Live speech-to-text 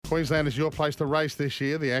Queensland is your place to race this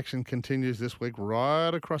year. The action continues this week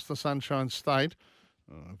right across the Sunshine State.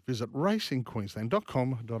 Visit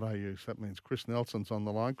racingqueensland.com.au. So that means Chris Nelson's on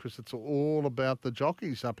the line. Chris, it's all about the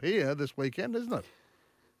jockeys up here this weekend, isn't it?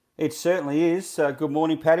 It certainly is. Good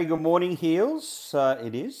morning, Paddy. Good morning, Heels.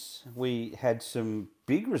 It is. We had some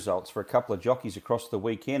big results for a couple of jockeys across the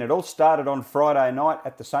weekend. It all started on Friday night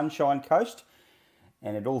at the Sunshine Coast,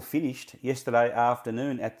 and it all finished yesterday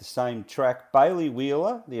afternoon at the same track. Bailey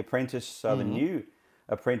Wheeler, the apprentice, the new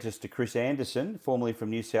apprentice to Chris Anderson, formerly from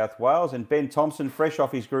New South Wales, and Ben Thompson, fresh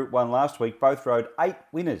off his Group 1 last week, both rode 8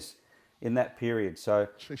 winners in that period. So,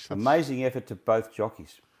 amazing effort to both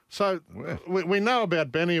jockeys. So, we know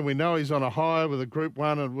about Benny, and we know he's on a high with a Group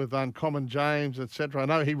 1 and with Uncommon James, etc. I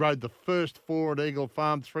know he rode the first 4 at Eagle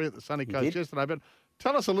Farm, 3 at the Sunny Coast yesterday, but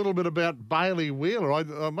tell us a little bit about Bailey Wheeler.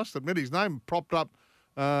 I must admit his name propped up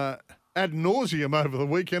ad nauseum over the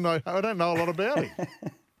weekend. I don't know a lot about him.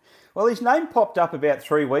 Well, his name popped up about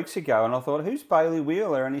 3 weeks ago, and I thought, who's Bailey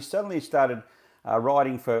Wheeler? And he suddenly started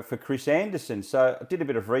riding for Chris Anderson. So I did a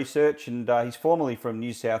bit of research, and he's formerly from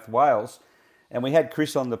New South Wales. And we had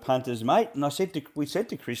Chris on the punters, mate, and we said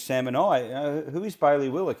to Chris, Sam and I, who is Bailey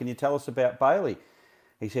Wheeler? Can you tell us about Bailey?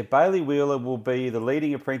 He said, Bailey Wheeler will be the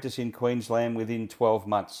leading apprentice in Queensland within 12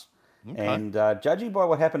 months. Okay. And judging by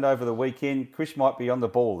what happened over the weekend, Chris might be on the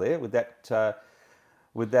ball there with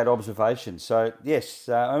that observation. So, yes,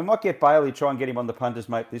 we might get Bailey, try and get him on the punters,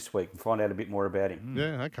 mate, this week and find out a bit more about him.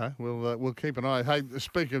 Yeah, okay. We'll keep an eye. Hey,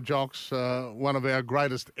 speaking of jocks, one of our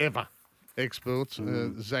greatest ever experts,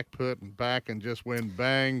 Zach Purton, back and just went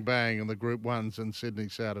bang, bang in the Group 1s in Sydney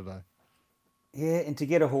Saturday. Yeah, and to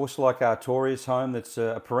get a horse like Artorias home that's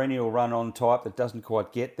a perennial run-on type that doesn't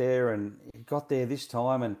quite get there, and he got there this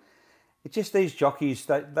time, and it's just these jockeys,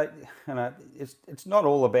 they you know, it's not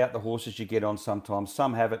all about the horses you get on sometimes.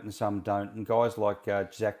 Some have it and some don't. And guys like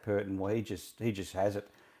Zach Purton, well, he just has it.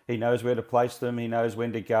 He knows where to place them. He knows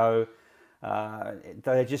when to go.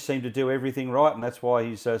 They just seem to do everything right, and that's why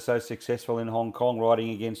he's so successful in Hong Kong,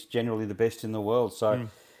 riding against generally the best in the world. So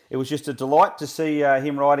it was just a delight to see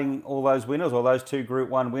him riding all those winners, or those 2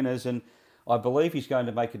 Group 1 winners, and I believe he's going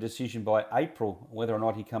to make a decision by April whether or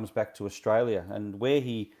not he comes back to Australia, and where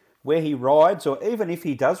he rides, or even if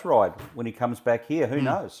he does ride when he comes back here, who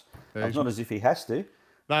knows? Yeah, it's not as if he has to.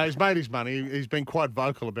 No, he's made his money. He's been quite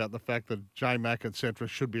vocal about the fact that J-Mac, etc.,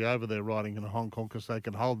 should be over there riding in Hong Kong because they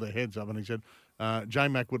can hold their heads up. And he said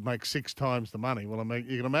J-Mac would make 6 times the money. Well, I mean,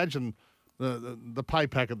 you can imagine the pay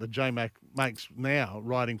packet that J-Mac makes now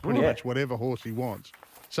riding pretty much whatever horse he wants.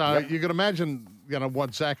 So you can imagine,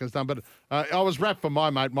 what Zach has done. But I was wrapped for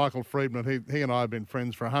my mate, Michael Friedman. He and I have been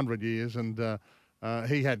friends for 100 years, and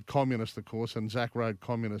he had Communist, of course, and Zach rode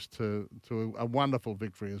Communist to a wonderful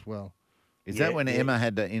victory as well. Is that when Emma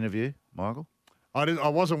had the interview, Michael? I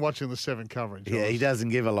wasn't watching the 7 coverage. Yeah, he doesn't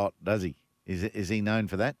give a lot, does he? Is he known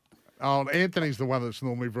for that? Oh, Anthony's the one that's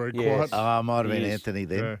normally very quiet. Oh, might have been Anthony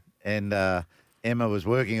then. Yeah. And Emma was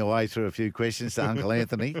working away through a few questions to Uncle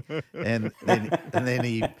Anthony, and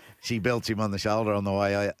then she belts him on the shoulder on the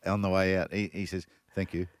way out. He says,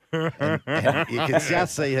 "Thank you." And you can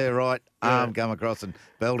just see her right arm come across and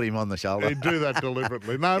belt him on the shoulder. He'd do that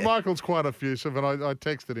deliberately. No, Michael's quite effusive, and I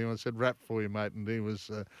texted him and said, "Rap for you, mate," and he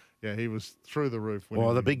was through the roof.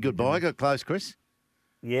 Well, the big goodbye got close, Chris.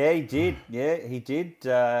 Yeah, he did.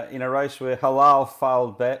 In a race where Halal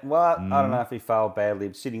failed bad. Well, I don't know if he failed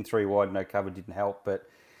badly. Sitting 3 wide, no cover didn't help. But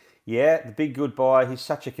yeah, the big goodbye. He's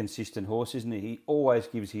such a consistent horse, isn't he? He always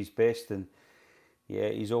gives his best, and yeah,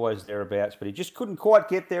 he's always thereabouts. But he just couldn't quite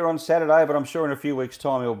get there on Saturday. But I'm sure in a few weeks'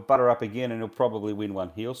 time he'll butter up again, and he'll probably win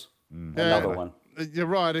one. Heels, another one. You're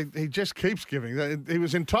right. He just keeps giving. He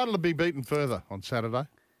was entitled to be beaten further on Saturday.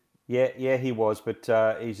 Yeah, he was, but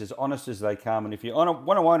he's as honest as they come. And if you want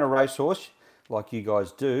to own a racehorse, like you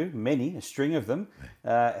guys do, a string of them,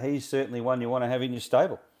 he's certainly one you want to have in your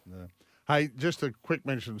stable. Yeah. Hey, just a quick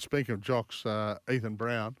mention, speaking of jocks, Ethan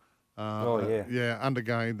Brown.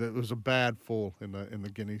 Undergoing, it was a bad fall in the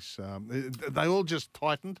Guineas. They all just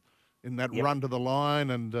tightened in that run to the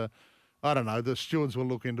line, and I don't know, the stewards will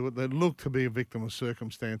look into it. They look to be a victim of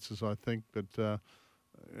circumstances, I think, but...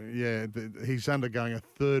 he's undergoing a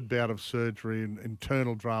 3rd bout of surgery and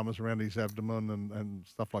internal dramas around his abdomen and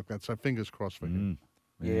stuff like that. So fingers crossed for him.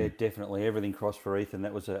 Yeah, definitely. Everything crossed for Ethan.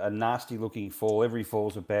 That was a nasty-looking fall. Every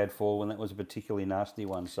fall's a bad fall, and that was a particularly nasty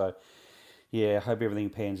one. So, yeah, I hope everything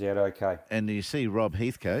pans out okay. And you see Rob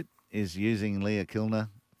Heathcote is using Leah Kilner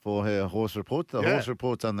for her horse report. The horse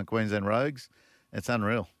report's on the Queensland Rogues. It's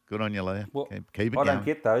unreal. Good on you, Leah. Well, keep it going. I don't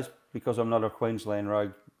get those because I'm not a Queensland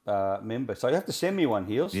Rogue member. So you have to send me one,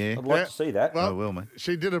 Heels. Yeah. I'd like to see that. Well, I will, mate.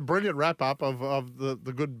 She did a brilliant wrap up of the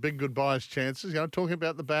big goodbyes chances, talking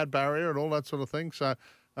about the bad barrier and all that sort of thing. So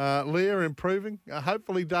Leah improving,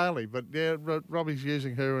 hopefully daily. But yeah, Robbie's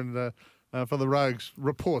using her for the Rogues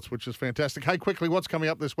reports, which is fantastic. Hey, quickly, what's coming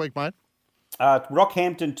up this week, mate?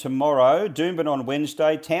 Rockhampton tomorrow, Doomben on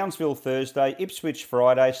Wednesday, Townsville Thursday, Ipswich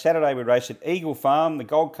Friday, Saturday we race at Eagle Farm, the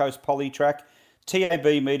Gold Coast Poly Track, TAB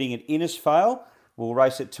meeting at Innisfail. We'll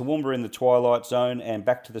race at Toowoomba in the Twilight Zone and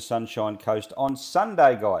back to the Sunshine Coast on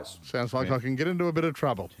Sunday, guys. Sounds like I can get into a bit of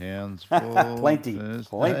trouble. Townsville. Plenty.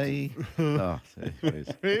 Thursday. Oh,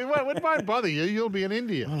 It won't bother you. You'll be in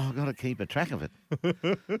India. well, I've got to keep a track of it.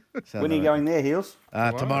 So When are you going there, Heels?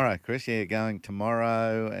 tomorrow, Chris. Yeah, going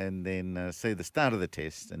tomorrow, and then see the start of the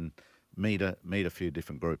test and meet a few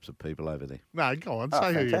different groups of people over there. No, go on. Say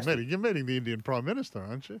who you're fantastic. meeting. You're meeting the Indian Prime Minister,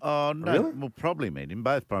 aren't you? Oh no, Really? we'll probably meet him.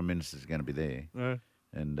 Both prime ministers are going to be there, Yeah.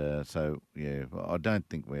 and so yeah, I don't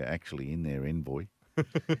think we're actually in their envoy.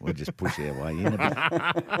 We'll just push our way in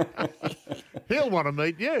a bit. He'll want to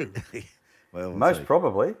meet you. Well, we'll Most see.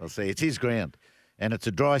 probably. We'll see. It's his ground, and it's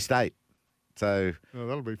a dry state, so Oh,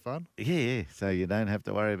 that'll be fun. yeah. So you don't have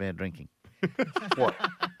to worry about drinking. What?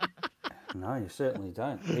 No, you certainly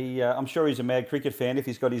don't. I'm sure he's a mad cricket fan if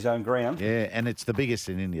he's got his own ground. Yeah, and it's the biggest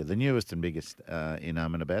in India, the newest and biggest in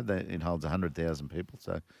Ahmedabad. It holds 100,000 people,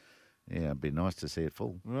 so yeah, it'd be nice to see it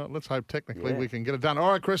full. Well, let's hope technically Yeah. we can get it done.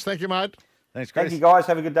 All right, Chris, thank you, mate. Thanks, Chris. Thank you, guys.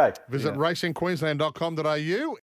 Have a good day. Visit racingqueensland.com.au.